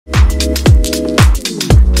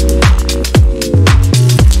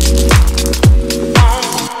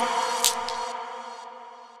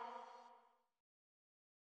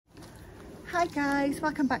guys,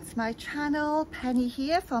 welcome back to my channel. Penny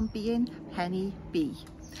here from Being Penny Bee.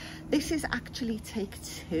 This is actually take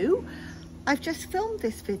 2. I've just filmed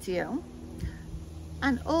this video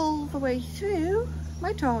and all the way through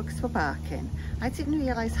my dogs were barking. I didn't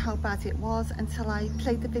realise how bad it was until I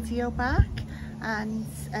played the video back, and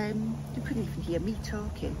you couldn't even hear me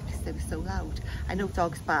talking because they were so loud. I know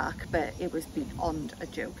dogs bark, but it was beyond a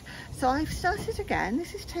joke. So I've started again.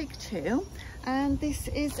 This is take 2, and this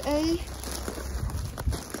is a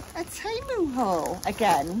Temu haul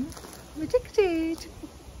again. I'm addicted.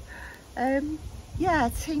 Yeah,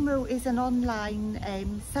 Temu is an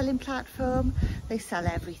online selling platform. They sell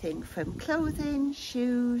everything from clothing,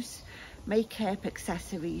 shoes, makeup,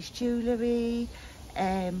 accessories, jewellery,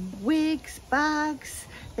 wigs, bags.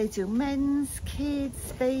 They do men's,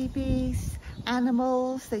 kids, babies,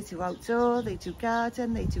 animals. They do outdoor, they do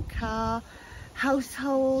garden, they do car,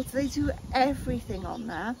 household. They do everything on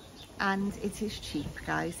there, and it is cheap,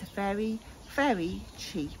 guys. Very, very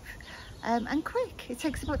cheap. And quick. It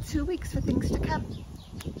takes about 2 weeks for things to come.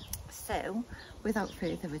 So without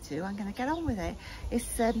further ado, I'm going to get on with it. It's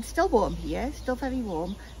still warm here, still very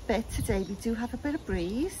warm, but today we do have a bit of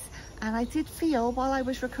breeze, and I did feel while I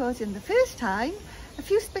was recording the first time a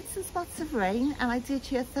few spits and spots of rain, and I did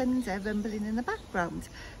hear thunder rumbling in the background.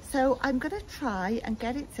 So I'm going to try and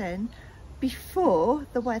get it done before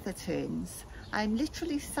the weather turns. I'm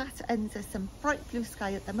literally sat under some bright blue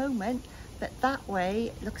sky at the moment, but that way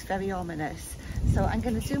it looks very ominous. So I'm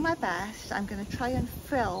going to do my best. I'm going to try and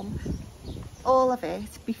film all of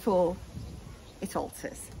it before it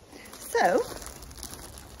alters. So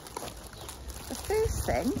the first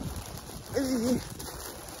thing is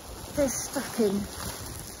this stuck in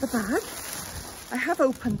the bag. I have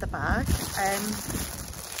opened the bag,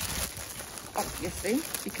 obviously,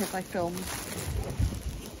 because I filmed.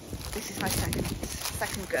 This is my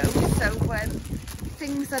second go, so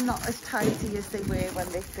things are not as tidy as they were when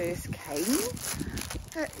they first came.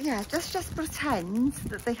 But yeah, let's just pretend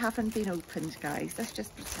that they haven't been opened, guys. Let's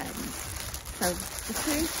just pretend. So the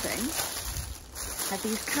first thing are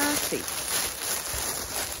these car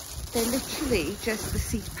seats. They're literally just the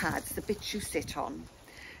seat pads, the bits you sit on.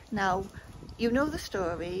 Now, you know the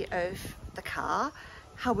story of the car.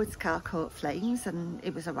 Howard's car caught flames and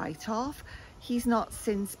it was a write-off. He's not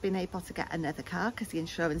since been able to get another car because the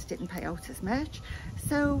insurance didn't pay out as much.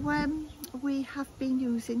 So we have been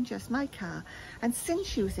using just my car. And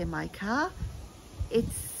since using my car,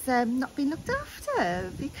 it's not been looked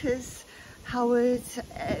after because Howard,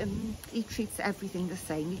 he treats everything the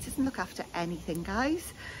same. He doesn't look after anything,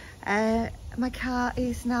 guys. My car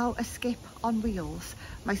is now a skip on wheels.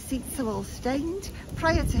 My seats are all stained.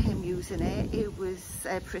 Prior to him using it, it was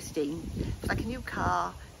pristine. It's like a new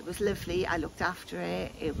car. It was lovely. I looked after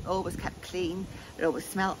it. It always kept clean. It always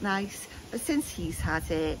smelled nice. But since he's had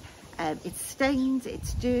it, it's stained,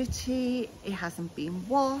 it's dirty, it hasn't been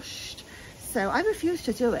washed. So I refuse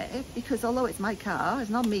to do it because although it's my car, it's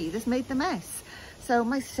not me that's made the mess. So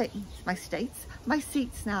my seats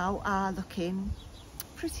now are looking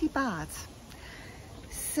pretty bad.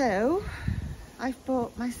 So I've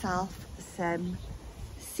bought myself some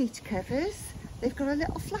seat covers. They've got a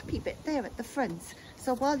little flappy bit there at the front.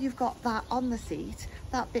 So while you've got that on the seat,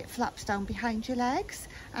 that bit flaps down behind your legs,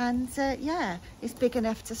 and yeah, it's big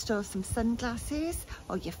enough to store some sunglasses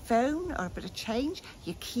or your phone or a bit of change,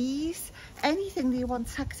 your keys, anything that you want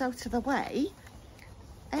tucked out of the way.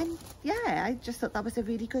 And yeah, I just thought that was a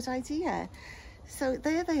really good idea. So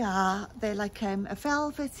there they are. They're like a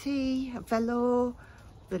velvety, a velour,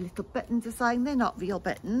 the little button design. They're not real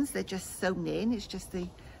buttons, they're just sewn in. It's just the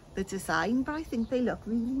design, but I think they look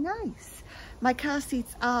really nice. My car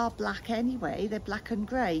seats are black anyway, they're black and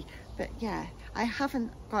grey, but yeah, I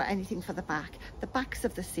haven't got anything for the back. The backs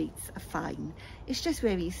of the seats are fine. It's just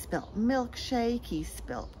where he's spilt milkshake, he's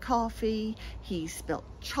spilt coffee, he's spilt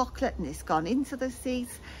chocolate and it's gone into the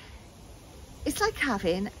seats. It's like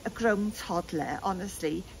having a grown toddler,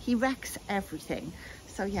 honestly. He wrecks everything.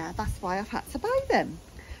 So yeah, that's why I've had to buy them.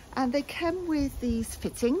 And they come with these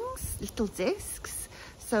fittings, little discs.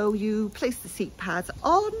 So you place the seat pads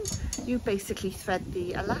on, you basically thread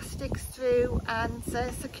the elastics through and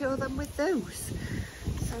secure them with those.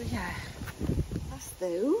 So yeah, that's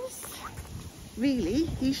those. Really,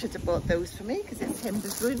 he should have bought those for me because it's him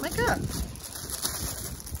that's ruined my car.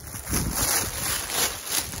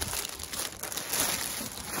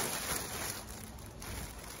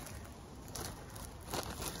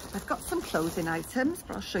 I've got some clothing items,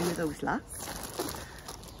 but I'll show you those last.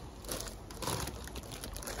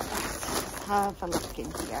 Have a look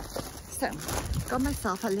in here. So, got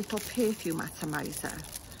myself a little perfume atomizer.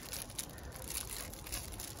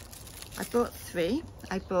 I bought 3.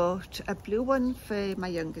 I bought a blue one for my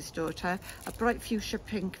youngest daughter, a bright fuchsia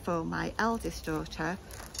pink for my eldest daughter,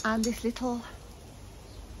 and this little,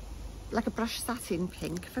 like a brushed satin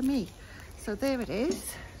pink for me. So there it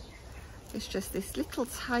is. It's just this little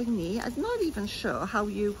tiny, I'm not even sure how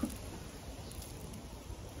you,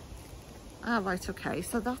 right, okay,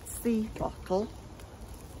 so that's the bottle.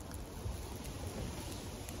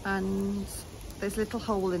 And there's a little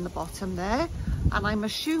hole in the bottom there. And I'm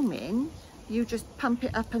assuming you just pump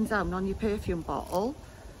it up and down on your perfume bottle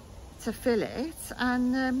to fill it.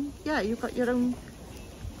 And yeah, you've got your own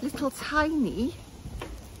little tiny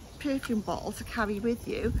perfume bottle to carry with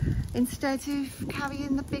you instead of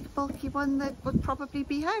carrying the big bulky one that would probably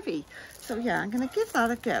be heavy. So yeah, I'm going to give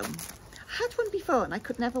that a go. I had one before and I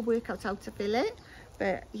could never work out how to fill it,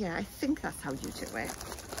 but yeah, I think that's how you do it.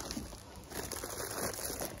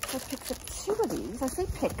 So I picked up 2 of these. I say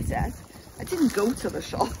picked up, I didn't go to the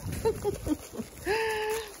shop.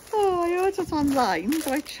 Oh, I ordered online,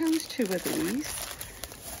 so I chose 2 of these.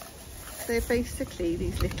 They're basically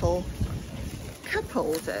these little cup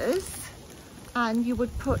holders, and you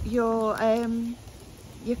would put your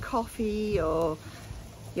coffee or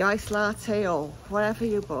your iced latte or whatever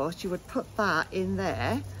you bought, you would put that in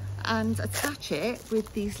there and attach it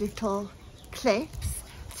with these little clips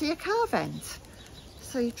to your car vent.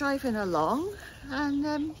 So you're driving along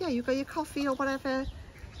and yeah, you've got your coffee or whatever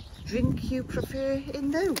drink you prefer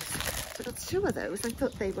in those. So I got 2 of those. I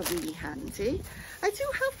thought they were really handy. I do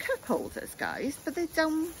have cup holders, guys, but they're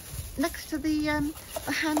down next to the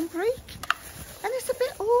handbrake, and it's a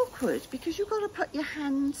bit awkward because you've got to put your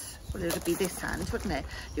hand, well, it would be this hand, wouldn't it?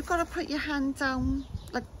 You've got to put your hand down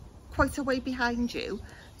like quite a way behind you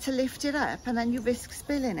to lift it up, and then you risk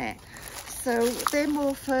spilling it. So they're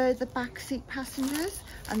more for the back seat passengers,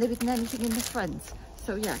 and there isn't anything in the front.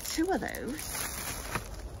 So yeah, 2 of those.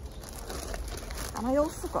 And I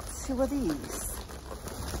also got 2 of these.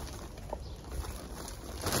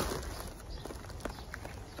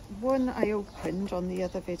 One I opened on the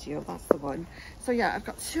other video, that's the one. So yeah, I've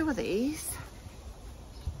got 2 of these.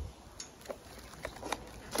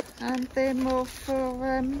 And they're more for,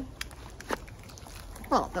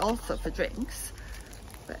 well, they're also for drinks.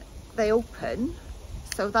 But they open,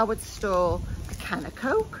 so that would store a can of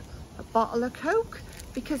Coke, a bottle of Coke,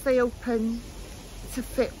 because they open to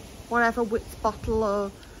fit whatever width bottle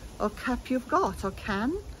or cup you've got, or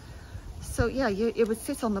can. So yeah, it would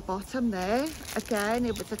sit on the bottom there. Again,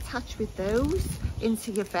 it would attach with those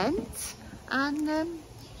into your vent, and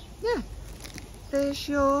yeah, there's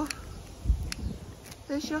your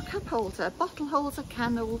cup holder, bottle holder,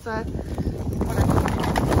 can holder, whatever.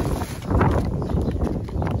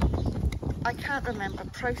 I can't remember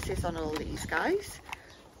prices on all these, guys,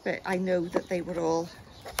 but I know that they were all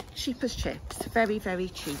cheap as chips, very, very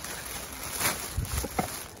cheap.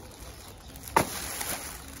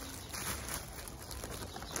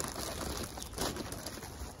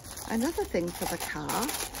 Another thing for the car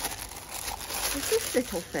is this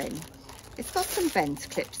little thing. It's got some vent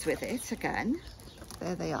clips with it again.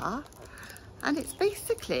 There they are. And it's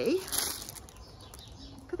basically,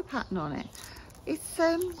 look at the pattern on it. It's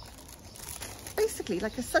basically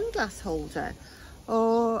like a sunglass holder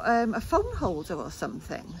or a phone holder or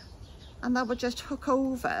something. And that would just hook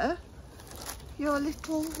over your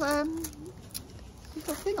little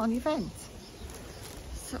thing on your vent.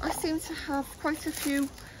 So I seem to have quite a few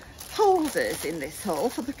holders in this hole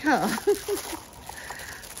for the car.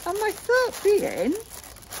 And my thought being,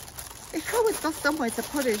 if Cohen's got somewhere to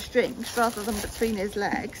put his drinks rather than between his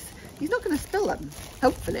legs, he's not going to spill them,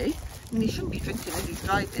 hopefully. I mean, he shouldn't be drinking as he's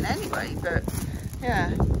driving anyway, but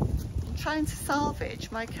yeah, I'm trying to salvage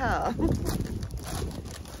my car.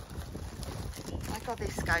 I got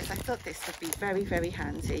this, guys. I thought this would be very, very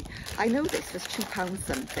handy. I know this was £2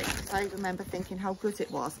 something, because I remember thinking how good it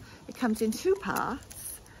was. It comes in 2 parts.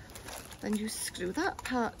 Then you screw that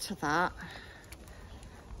part to that.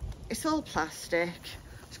 It's all plastic.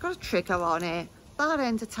 It's got a trigger on it. That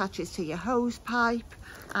end attaches to your hose pipe,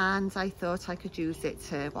 and I thought I could use it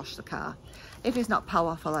to wash the car. If it's not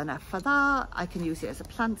powerful enough for that, I can use it as a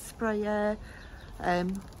plant sprayer,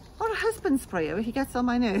 or a husband sprayer if he gets on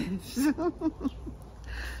my nerves. So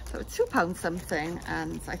 £2 something,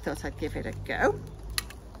 and I thought I'd give it a go.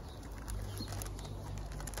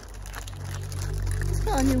 It's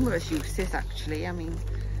got numerous uses actually. I mean,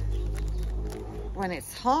 when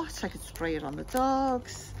it's hot, I could spray it on the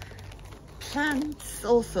dogs, plants,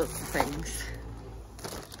 all sorts of things.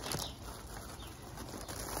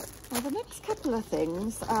 Now the next couple of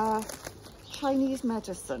things are Chinese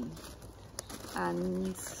medicine,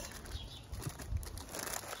 and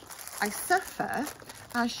I suffer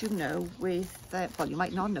as you know, with, well, you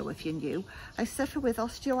might not know if you're new, I suffer with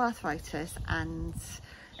osteoarthritis and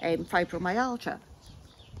fibromyalgia.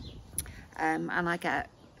 And I get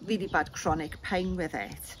really bad chronic pain with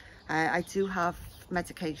it. I do have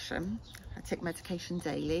medication. I take medication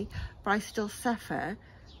daily, but I still suffer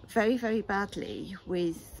very, very badly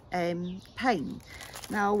with pain.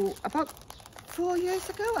 Now, about 4 years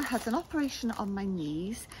ago, I had an operation on my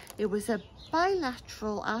knees. It was a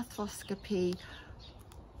bilateral arthroscopy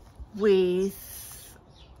with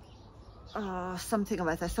something or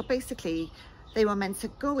other. So basically, they were meant to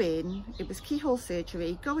go in, it was keyhole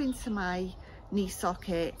surgery, go into my knee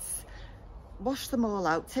sockets, wash them all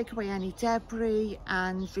out, take away any debris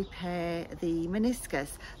and repair the meniscus.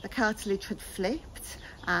 The cartilage had flipped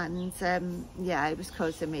and yeah, it was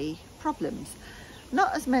causing me problems.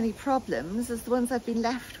 Not as many problems as the ones I've been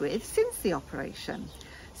left with since the operation.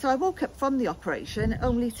 So I woke up from the operation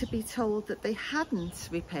only to be told that they hadn't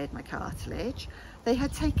repaired my cartilage. They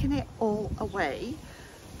had taken it all away.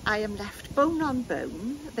 I am left bone on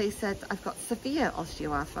bone. They said I've got severe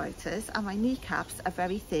osteoarthritis and my kneecaps are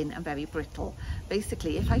very thin and very brittle.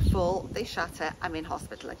 Basically, if I fall, they shatter, I'm in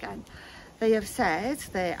hospital again. They have said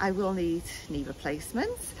that I will need knee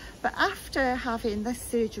replacements, but after having this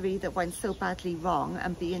surgery that went so badly wrong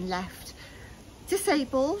and being left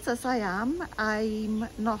disabled as I am, I'm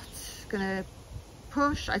not gonna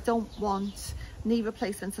push. I don't want knee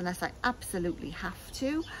replacements unless I absolutely have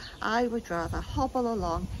to. I would rather hobble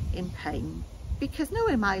along in pain, because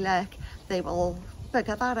knowing my luck, they will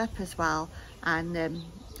bugger that up as well, and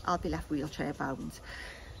I'll be left wheelchair bound.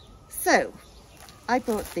 So I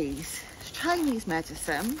bought these Chinese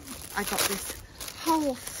medicine. I got this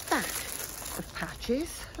whole stack of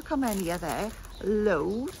patches. Look how many are there,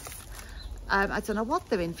 loads. I don't know what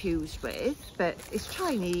they're infused with, but it's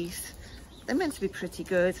Chinese. They're meant to be pretty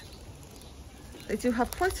good. They do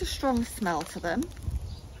have quite a strong smell to them,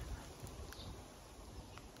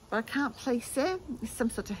 but I can't place it. It's some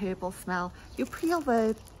sort of herbal smell. You peel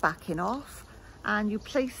the backing off and you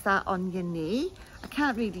place that on your knee. I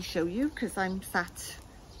can't really show you because I'm sat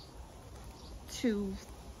too,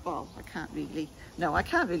 well, I can't really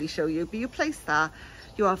show you, but you place that.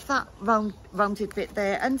 You have that rounded bit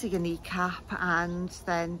there under your kneecap, and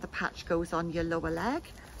then the patch goes on your lower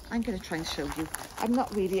leg. I'm going to try and show you. I'm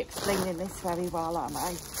not really explaining this very well, am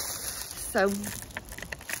I? So,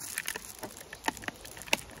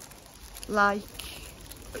 like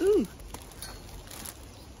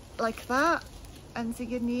that, under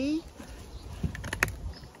your knee.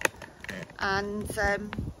 And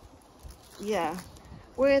yeah,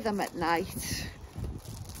 wear them at night,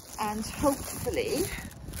 and hopefully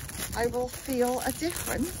I will feel a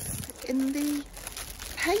difference in the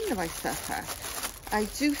pain that I suffer. I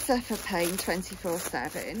do suffer pain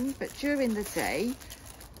 24/7, but during the day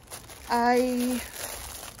I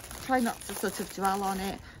try not to sort of dwell on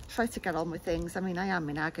it, try to get on with things. I mean, I am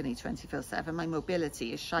in agony 24/7. My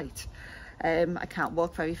mobility is shite. I can't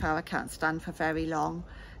walk very far, I can't stand for very long.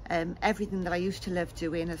 Everything that I used to love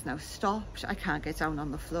doing has now stopped. I can't get down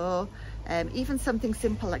on the floor. Even something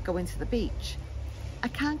simple like going to the beach, I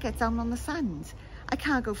can't get down on the sand. I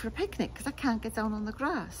can't go for a picnic because I can't get down on the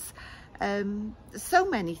grass. So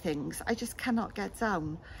many things I just cannot get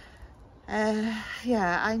down.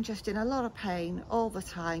 Yeah, I'm just in a lot of pain all the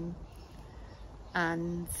time,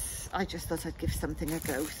 and I just thought I'd give something a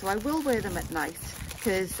go. So I will wear them at night,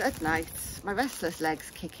 because at night my restless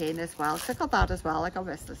legs kick in as well. So I got that as well. I got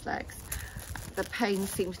restless legs. The pain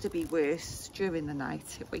seems to be worse during the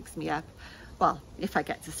night. It wakes me up, well, if I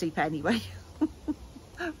get to sleep anyway,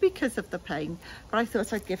 because of the pain. But I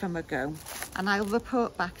thought I'd give them a go, and I'll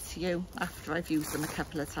report back to you after I've used them a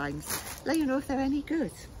couple of times, let you know if they're any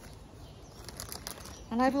good.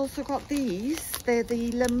 And I've also got these. They're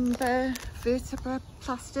the lumbar vertebra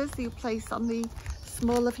plasters that you place on the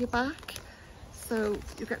small of your back. So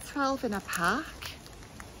you get 12 in a pack.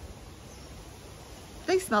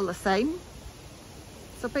 They smell the same.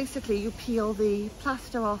 So basically you peel the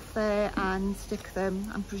plaster off there and stick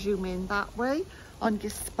them, I'm presuming that way, on your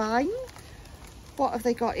spine. What have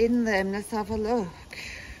they got in them? Let's have a look.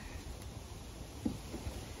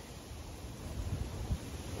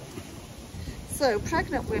 So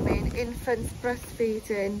pregnant women, infants,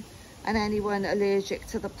 breastfeeding, and anyone allergic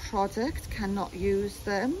to the product cannot use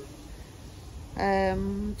them.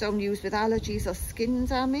 Don't use with allergies or skin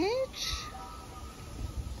damage.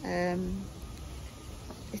 It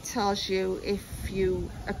tells you if you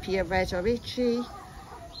appear red or itchy,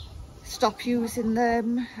 stop using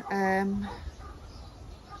them. It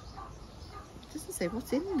doesn't say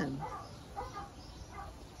what's in them.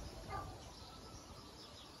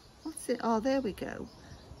 What's it? Oh, there we go.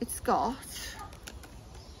 it's got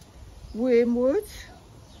wormwood,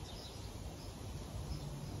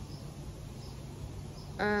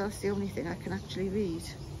 that's the only thing I can actually read,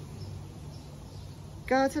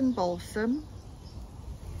 garden balsam,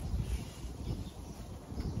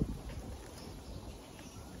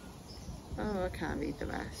 oh I can't read the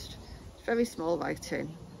rest, it's very small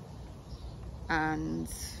writing,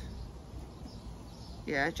 and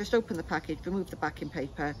yeah, just open the package, remove the backing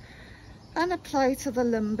paper and apply to the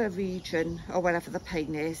lumbar region or wherever the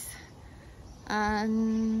pain is,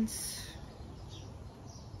 and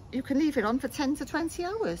you can leave it on for 10 to 20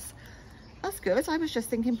 hours. That's good. I was just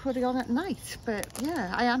thinking put it on at night, but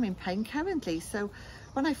yeah, I am in pain currently, so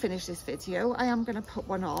when I finish this video I am going to put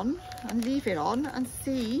one on and leave it on and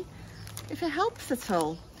see if it helps at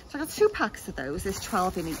all. So I got 2 packs of those, there's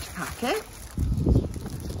 12 in each packet.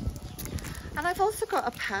 And I've also got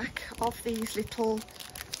a pack of these little,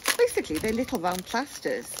 basically they're little round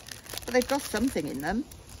plasters, but they've got something in them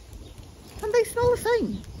and they smell the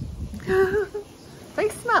same. They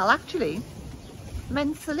smell actually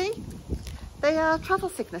mentally, they are travel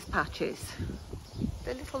sickness patches,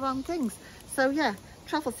 they're little round things. So yeah,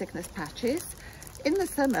 travel sickness patches. In the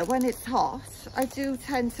summer when it's hot I do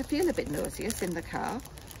tend to feel a bit nauseous in the car,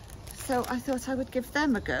 so I thought I would give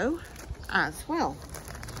them a go as well.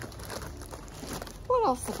 What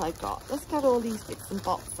else have I got? Let's get all these bits and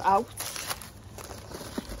bobs out.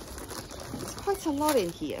 There's quite a lot in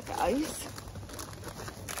here, guys.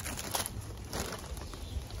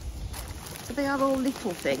 So they are all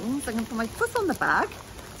little things. I'm going to put my foot on the bag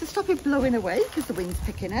to stop it blowing away because the wind's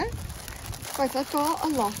picking it. Right, I've got a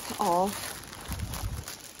lot of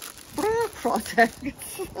bra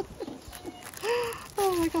products.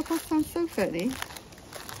 Oh my god, that sounds so funny.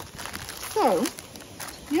 So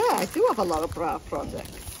yeah, I do have a lot of bra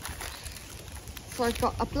products. So I've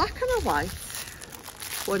got a black and a white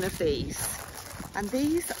one of these, and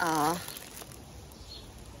these are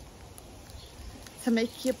to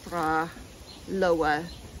make your bra lower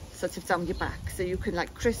sort of down your back, so you can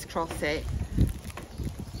like crisscross it.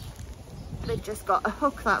 They've just got a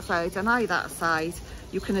hook that side and eye that side.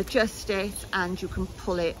 You can adjust it and you can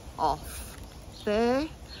pull it off there.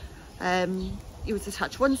 You would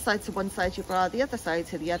attach one side to one side of your bra, the other side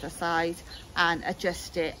to the other side, and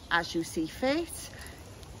adjust it as you see fit.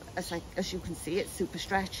 As you can see, it's super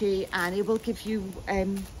stretchy, and it will give you,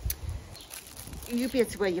 you'll be able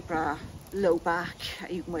to wear your bra low back.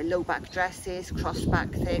 You can wear low back dresses, cross back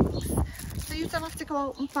things. So you don't have to go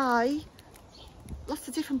out and buy lots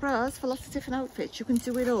of different bras for lots of different outfits. You can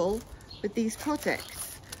do it all with these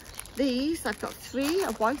products. These, I've got 3,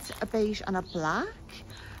 a white, a beige and a black.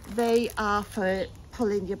 They are for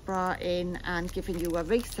pulling your bra in and giving you a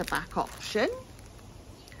racer back option.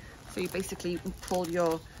 So you basically pull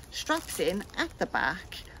your straps in at the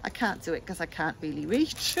back. I can't do it because I can't really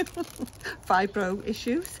reach. Vibro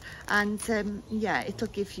issues. And yeah, it'll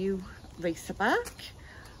give you racer back,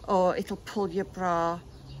 or it'll pull your bra.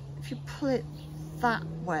 If you pull it that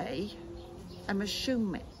way, I'm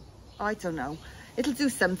assuming, I don't know. It'll do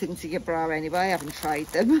something to your bra anyway. I haven't tried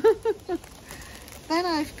them. Then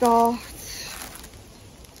I've got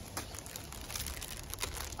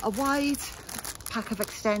a wide pack of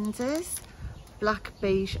extenders, black,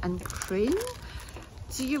 beige and cream.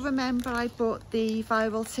 Do you remember I bought the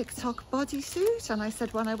viral TikTok bodysuit, and I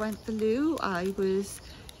said when I went to the loo I was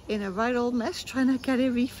in a right old mess trying to get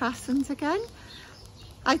it refastened again?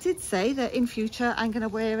 I did say that in future I'm going to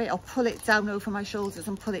wear it or pull it down over my shoulders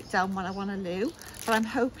and pull it down when I want to loo, but I'm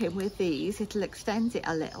hoping with these it'll extend it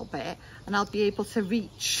a little bit and I'll be able to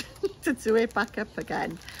reach to do it back up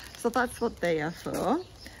again. So that's what they are for.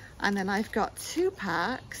 And then I've got 2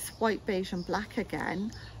 packs, white, beige and black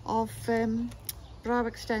again, of bra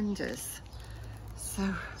extenders. So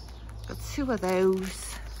I've got 2 of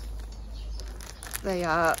those. They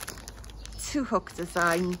are 2 hook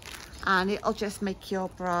design, and it'll just make your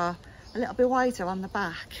bra a little bit wider on the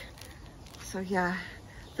back. So yeah,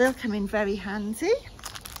 they'll come in very handy.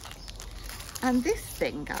 And this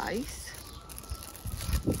thing, guys,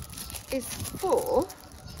 is for,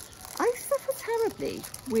 I suffer terribly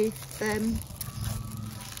with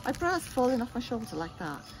my bra's falling off my shoulder like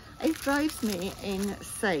that. It drives me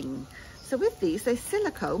insane. So with these, they're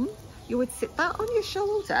silicone. You would sit that on your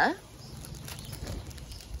shoulder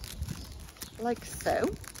like so,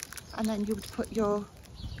 and then you would put your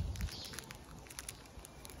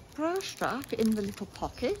bra strap in the little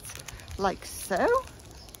pocket like so,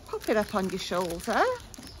 pop it up on your shoulder,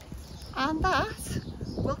 and that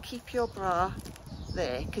will keep your bra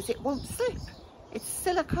there because it won't slip. It's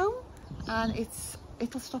silicone and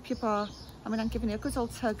it'll stop your bra. I mean, I'm giving you a good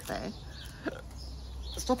old tug there.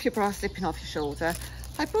 Stop stop your bra slipping off your shoulder.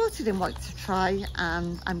 I bought it in white to try,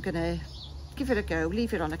 and I'm gonna give it a go,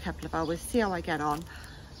 leave it on a couple of hours, see how I get on,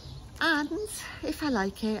 and if I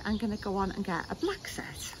like it, I'm gonna go on and get a black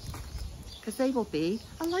set, because they will be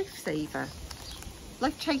a lifesaver,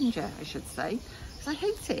 life changer I should say, because I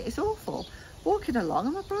hate it. It's awful walking along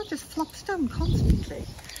and my bra just flops down constantly.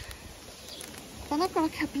 Then I've got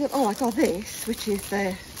a couple of, I got this, which is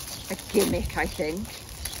a gimmick, I think.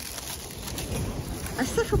 I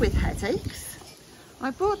suffer with headaches. I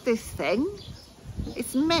bought this thing.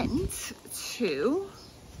 It's meant to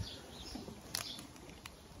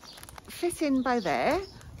fit in by there.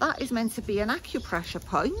 That is meant to be an acupressure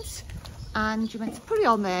point, and you're meant to put it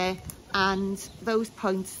on there, and those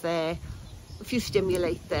points there, if you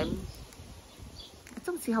stimulate them, I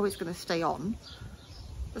don't see how it's going to stay on.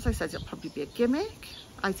 As I said, it'll probably be a gimmick,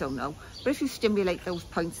 I don't know, but if you stimulate those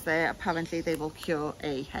points there, apparently they will cure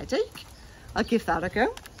a headache. I'll give that a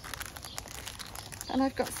go. And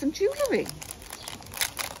I've got some jewellery.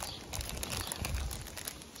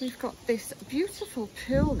 We've got this beautiful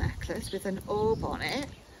pearl necklace with an orb on it.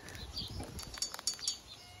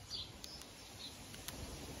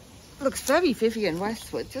 Looks very Vivienne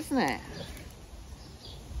Westwood, doesn't it?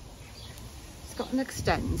 It's got an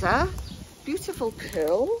extender, beautiful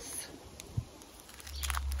pearls.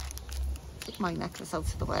 Take my necklace out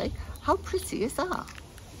of the way. How pretty is that?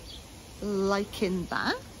 Liking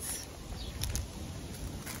that.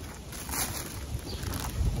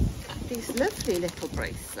 These lovely little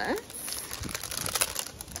bracelets.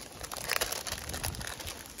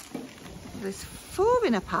 There's 4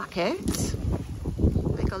 in a packet.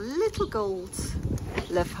 They've got little gold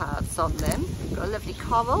love hearts on them. Got a lovely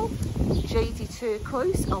coral, jadey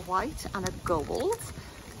turquoise, a white and a gold.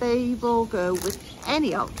 They will go with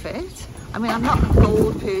any outfit. I mean, I'm not a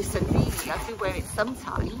gold person really. I do wear it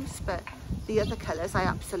sometimes, but the other colours I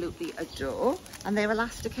absolutely adore. And they're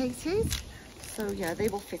elasticated. So yeah, they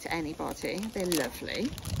will fit anybody. They're lovely.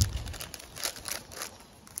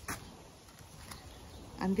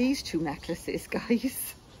 And these 2 necklaces,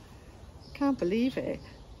 guys, can't believe it.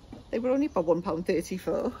 They were only for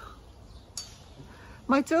 £1.34.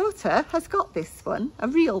 My daughter has got this one, a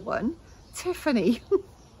real one, Tiffany.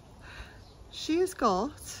 She has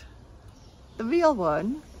got the real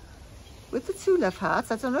one with the 2 love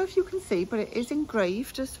hearts. I don't know if you can see, but it is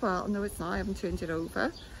engraved as well. No, it's not. I haven't turned it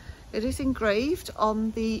over. It is engraved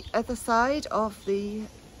on the other side of the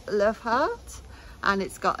love heart, and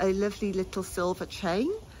it's got a lovely little silver chain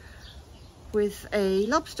with a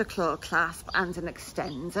lobster claw clasp and an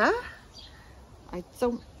extender. I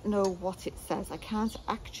don't know what it says. I can't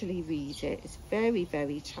actually read it. It's very,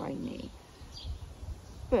 very tiny.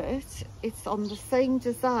 But it's on the same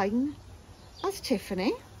design as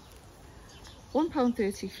Tiffany.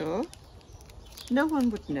 £1.34. No one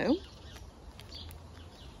would know.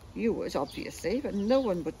 You would, obviously, but no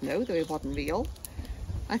one would know that it wasn't real.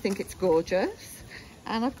 I think it's gorgeous.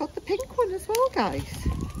 And I've got the pink one as well, guys.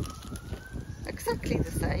 Exactly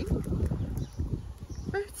the same.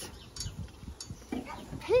 But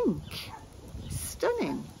pink.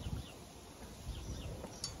 Stunning.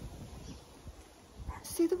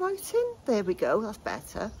 See the writing? There we go, that's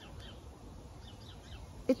better.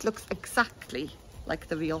 It looks exactly like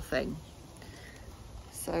the real thing.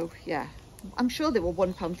 So, yeah. I'm sure they were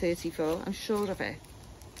 £1.34, I'm sure of it.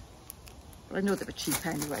 But I know they were cheap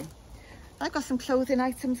anyway. I've got some clothing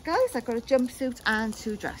items, guys. I've got a jumpsuit and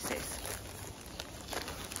 2 dresses.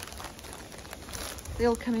 They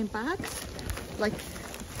all come in bags, like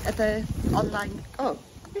at the online. Oh,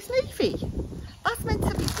 it's navy. That's meant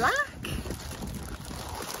to be black.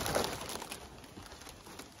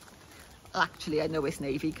 Actually, I know it's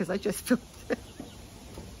navy because I just filmed it.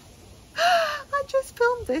 I just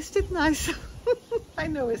filmed this, didn't I? So I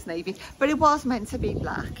know it's navy, but it was meant to be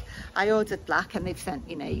black. I ordered black and they've sent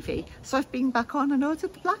me navy. So I've been back on and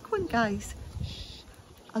ordered the black one, guys. Shh.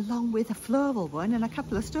 Along with a floral one and a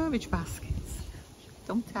couple of storage baskets.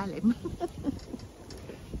 Don't tell him.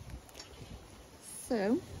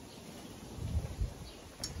 So,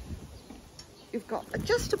 you've got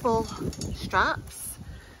adjustable straps.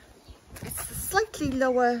 It's a slightly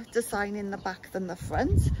lower design in the back than the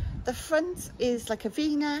front. The front is like a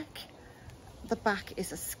V-neck. The back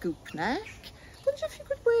is a scoop neck. Wonder if you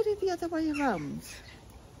could wear it the other way around.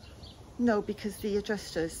 No, because the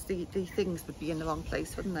adjusters, the things would be in the wrong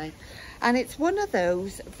place, wouldn't they? And it's one of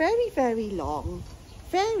those very, very long,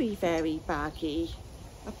 very, very baggy,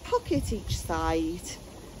 a pocket each side.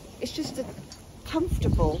 It's just a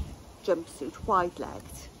comfortable jumpsuit,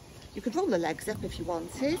 wide-legged. You could roll the legs up if you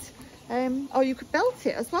wanted, or you could belt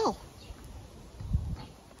it as well.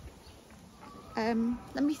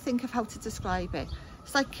 let me think of how to describe it.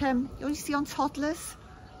 It's like, you only see on toddlers,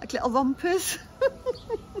 like little rompers.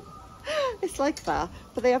 It's like that,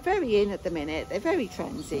 but they are very in at the minute. They're very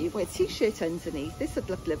trendy. Wear a t-shirt underneath. This would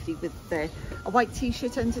look lovely with a white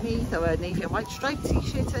t-shirt underneath, or a navy and white striped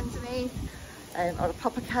t-shirt underneath, or a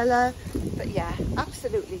pop of colour. But yeah,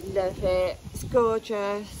 absolutely love it. It's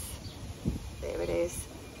gorgeous. There it is.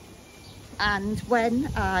 And when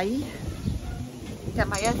I get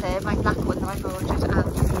my black one that I've ordered,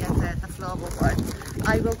 and the floral one,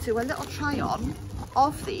 I will do a little try on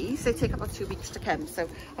of these. They take about 2 weeks to come, so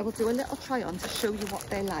I will do a little try on to show you what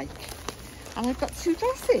they're like. And I've got 2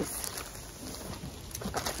 dresses.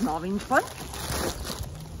 I've got an orange one.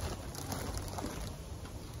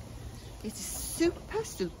 It is super,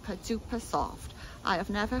 super duper soft. I have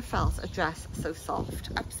never felt a dress so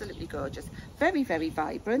soft. Absolutely gorgeous. Very, very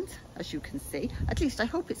vibrant, as you can see. At least I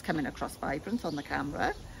hope it's coming across vibrant on the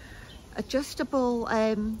camera. Adjustable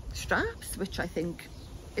straps, which I think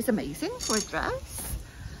is amazing for a dress,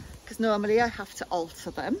 because normally I have to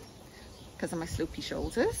alter them because of my slopey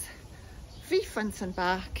shoulders. V front and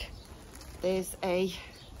back. There's a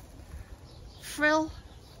frill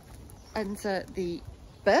under the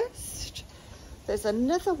bust. There's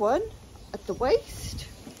another one at the waist,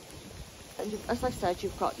 and as I said,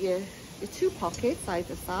 you've got your 2 pockets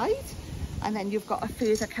either side, and then you've got a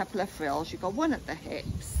further couple of frills. You've got one at the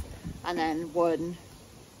hips, and then one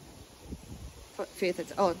further,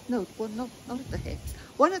 oh no, one not at the hips,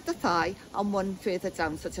 one at the thigh, and one further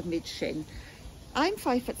down, sort of mid shin. I'm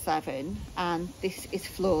 5'7", and this is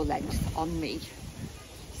floor length on me.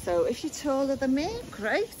 So if you're taller than me,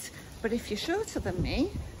 great, but if you're shorter than me,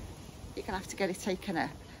 you're gonna have to get it taken up.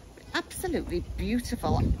 Absolutely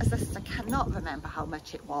beautiful. As I said, I cannot remember how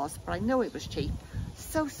much it was, but I know it was cheap.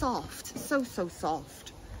 So soft, so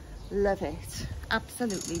soft. Love it,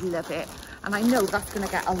 absolutely love it. And I know that's going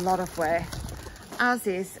to get a lot of wear, as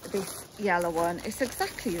is this yellow one. It's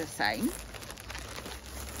exactly the same.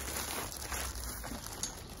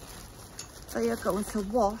 They are going to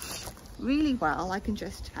wash really well, I can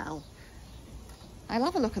just tell. I'll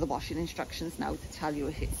have a look at the washing instructions now to tell you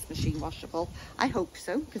if it's machine washable. I hope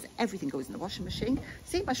so, because everything goes in the washing machine.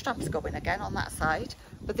 See, my strap's going again on that side,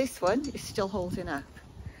 but this one is still holding up.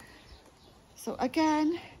 So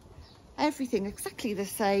again, everything exactly the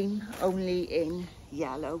same, only in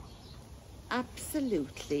yellow.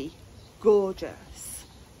 Absolutely gorgeous.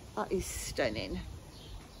 That is stunning.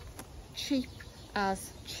 Cheap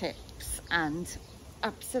as chips and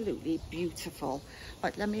absolutely beautiful.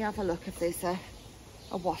 Right, let me have a look if there's a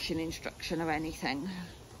washing instruction or anything.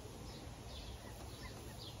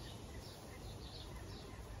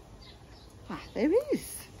 Ah, there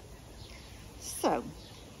is. So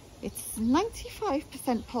it's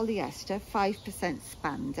 95% polyester, 5%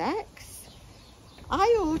 spandex.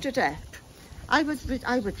 I ordered up. I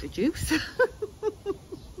would reduce.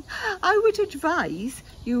 I would advise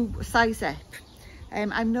you size up.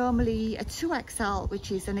 I'm normally a 2XL,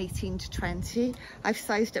 which is an 18 to 20. I've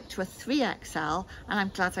sized up to a 3XL, and I'm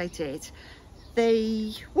glad I did.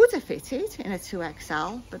 They would have fitted in a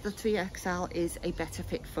 2XL, but the 3XL is a better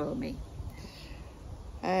fit for me.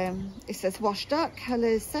 It says wash dark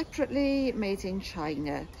colours separately, made in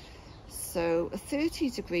China. So a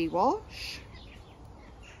 30-degree wash,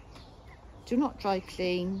 do not dry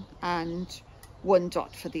clean, and 1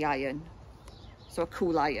 dot for the iron. So a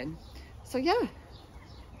cool iron. So yeah.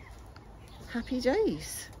 Happy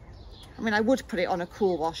days. I mean, I would put it on a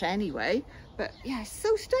cool wash anyway, but yeah,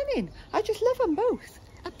 so stunning. I just love them both.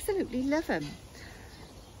 Absolutely love them.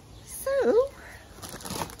 So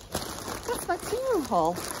that's my Temu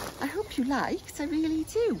haul. I hope you liked. I really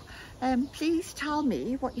do. Please tell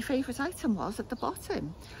me what your favourite item was at the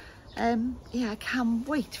bottom. Yeah, I can't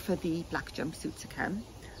wait for the black jumpsuit to come.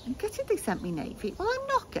 I'm gutted they sent me navy. Well, I'm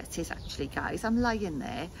not gutted actually, guys. I'm lying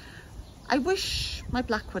there. I wish my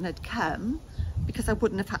black one had come, because I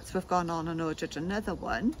wouldn't have had to have gone on and ordered another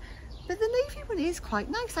one. But the navy one is quite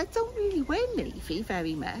nice. I don't really wear navy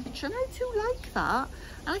very much, and I do like that.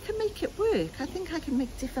 And I can make it work. I think I can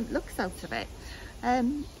make different looks out of it.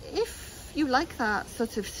 If you like that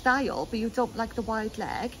sort of style, but you don't like the wide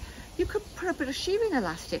leg, you could put a bit of shearing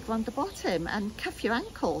elastic around the bottom and cuff your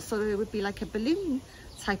ankle, so that it would be like a balloon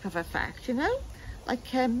type of effect, you know?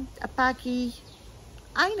 Like a baggy...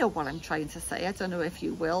 I know what I'm trying to say. I don't know if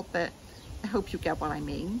you will, but I hope you get what I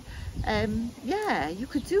mean. Yeah, you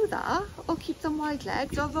could do that, or keep them wide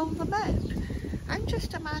legged, or roll them up. I'm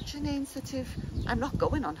just imagining sort of, I'm not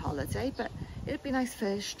going on holiday, but it'd be nice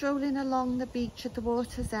for strolling along the beach at the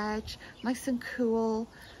water's edge, nice and cool.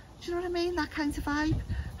 Do you know what I mean? That kind of vibe.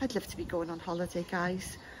 I'd love to be going on holiday,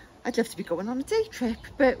 guys. I'd love to be going on a day trip,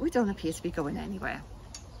 but we don't appear to be going anywhere,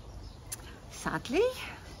 sadly.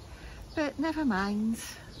 But never mind,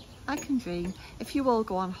 I can dream. If you all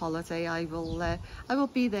go on holiday, I will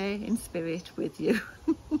be there in spirit with you.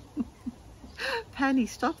 Penny,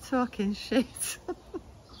 stop talking shit.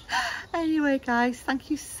 Anyway guys,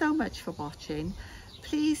 thank you so much for watching.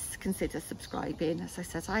 Please consider subscribing. As I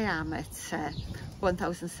said, I am at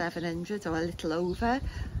 1,700 or a little over.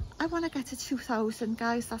 I want to get to 2,000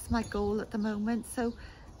 guys, that's my goal at the moment. So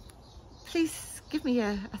please give me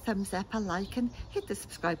a thumbs up, a like, and hit the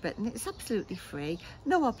subscribe button. It's absolutely free,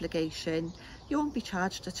 no obligation. You won't be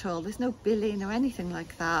charged at all. There's no billing or anything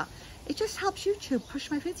like that. It just helps YouTube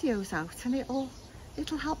push my videos out, and it'll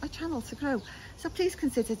help my channel to grow. So please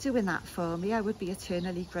consider doing that for me. I would be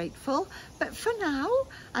eternally grateful. But for now,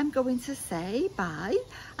 I'm going to say bye.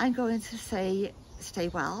 I'm going to say stay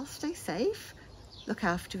well, stay safe, look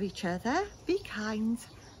after each other, be kind,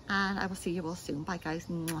 and I will see you all soon. Bye guys.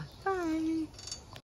 Mwah. Bye.